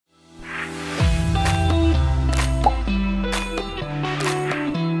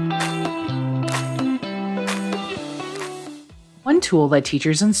One tool that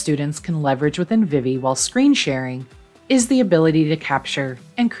teachers and students can leverage within Vivi while screen sharing is the ability to capture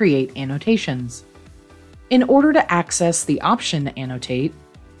and create annotations. In order to access the option to annotate,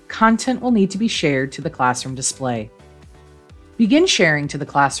 content will need to be shared to the classroom display. Begin sharing to the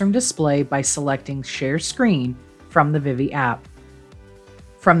classroom display by selecting Share Screen from the Vivi app.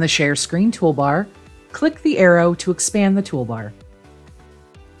 From the Share Screen toolbar, click the arrow to expand the toolbar.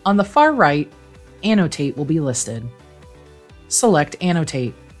 On the far right, Annotate will be listed. Select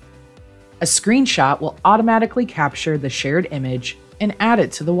Annotate. A screenshot will automatically capture the shared image and add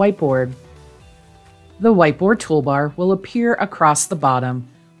it to the whiteboard. The whiteboard toolbar will appear across the bottom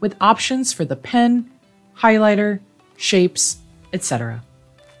with options for the pen, highlighter, shapes, etc.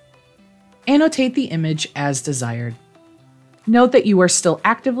 Annotate the image as desired. Note that you are still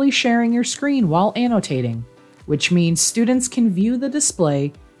actively sharing your screen while annotating, which means students can view the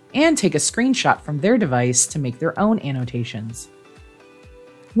display and take a screenshot from their device to make their own annotations.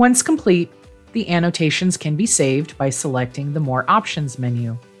 Once complete, the annotations can be saved by selecting the More Options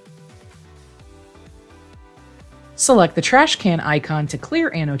menu. Select the trash can icon to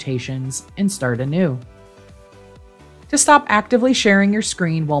clear annotations and start anew. To stop actively sharing your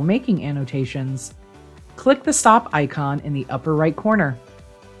screen while making annotations, click the stop icon in the upper right corner.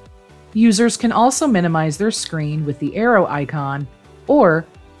 Users can also minimize their screen with the arrow icon or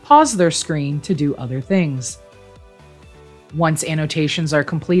pause their screen to do other things. Once annotations are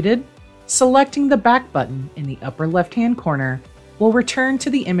completed, selecting the back button in the upper left-hand corner will return to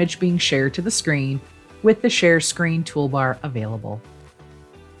the image being shared to the screen with the Share Screen toolbar available.